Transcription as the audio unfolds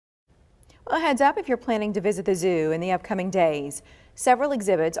A heads up if you're planning to visit the zoo in the upcoming days. Several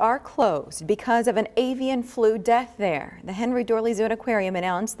exhibits are closed because of an avian flu death there. The Henry Doorly Zoo and Aquarium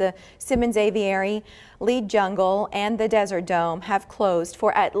announced the Simmons Aviary, Lead Jungle, and the Desert Dome have closed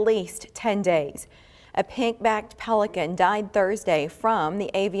for at least 10 days. A pink-backed pelican died Thursday from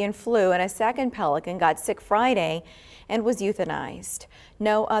the avian flu, and a second pelican got sick Friday and was euthanized.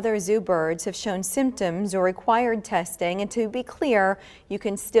 No other zoo birds have shown symptoms or required testing, and to be clear, you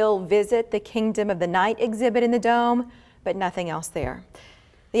can still visit the Kingdom of the Night exhibit in the dome, but nothing else there.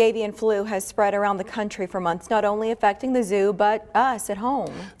 The avian flu has spread around the country for months, not only affecting the zoo, but us at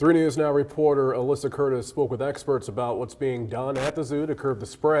home. 3 News Now reporter Alyssa Curtis spoke with experts about what's being done at the zoo to curb the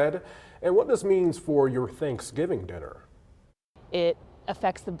spread and what this means for your Thanksgiving dinner. It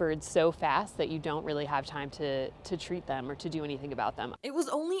affects the birds so fast that you don't really have time to treat them or to do anything about them. It was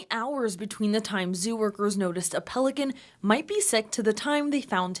only hours between the time zoo workers noticed a pelican might be sick to the time they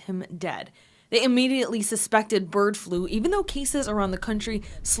found him dead. They immediately suspected bird flu, even though cases around the country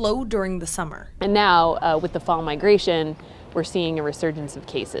slowed during the summer. And now with the fall migration, we're seeing a resurgence of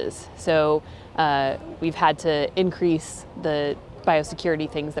cases. So we've had to increase the biosecurity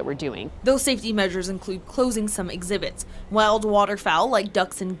things that we're doing. Those safety measures include closing some exhibits. Wild waterfowl like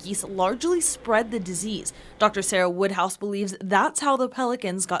ducks and geese largely spread the disease. Dr. Sarah Woodhouse believes that's how the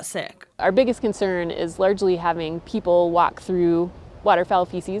pelicans got sick. Our biggest concern is largely having people walk through waterfowl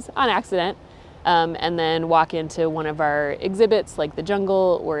feces on accident and then walk into one of our exhibits like the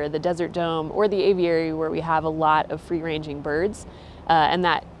jungle or the desert dome or the aviary where we have a lot of free-ranging birds, and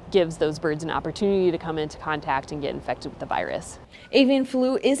that gives those birds an opportunity to come into contact and get infected with the virus. Avian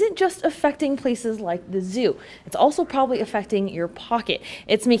flu isn't just affecting places like the zoo. It's also probably affecting your pocket.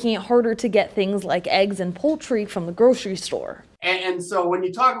 It's making it harder to get things like eggs and poultry from the grocery store. And so when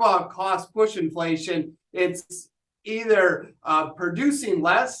you talk about cost push inflation, it's either producing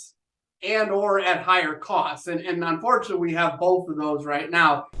less and or at higher costs. And unfortunately, we have both of those right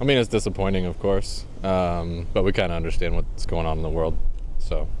now. I mean, it's disappointing, of course, but we kind of understand what's going on in the world.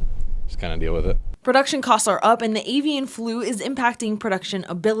 So just kind of deal with it. Production costs are up and the avian flu is impacting production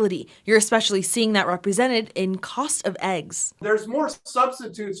ability. You're especially seeing that represented in cost of eggs. There's more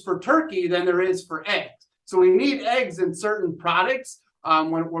substitutes for turkey than there is for eggs. So we need eggs in certain products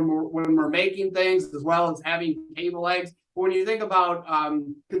when we're making things, as well as having table eggs. But when you think about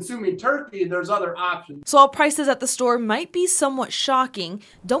consuming turkey, there's other options. So while prices at the store might be somewhat shocking,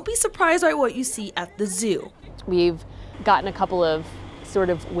 don't be surprised by what you see at the zoo. We've gotten a couple of sort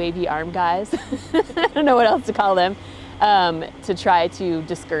of wavy arm guys, I don't know what else to call them, to try to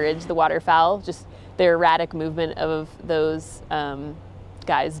discourage the waterfowl. Just their erratic movement of those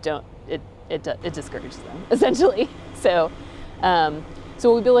guys it discourages them essentially. So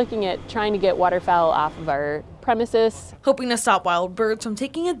we'll be looking at trying to get waterfowl off of our premises, hoping to stop wild birds from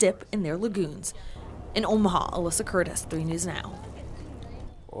taking a dip in their lagoons. In Omaha, Alyssa Curtis, 3 News Now.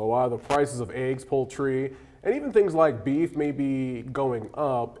 Well, while the prices of eggs, poultry, and even things like beef may be going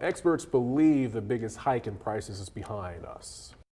up, experts believe the biggest hike in prices is behind us.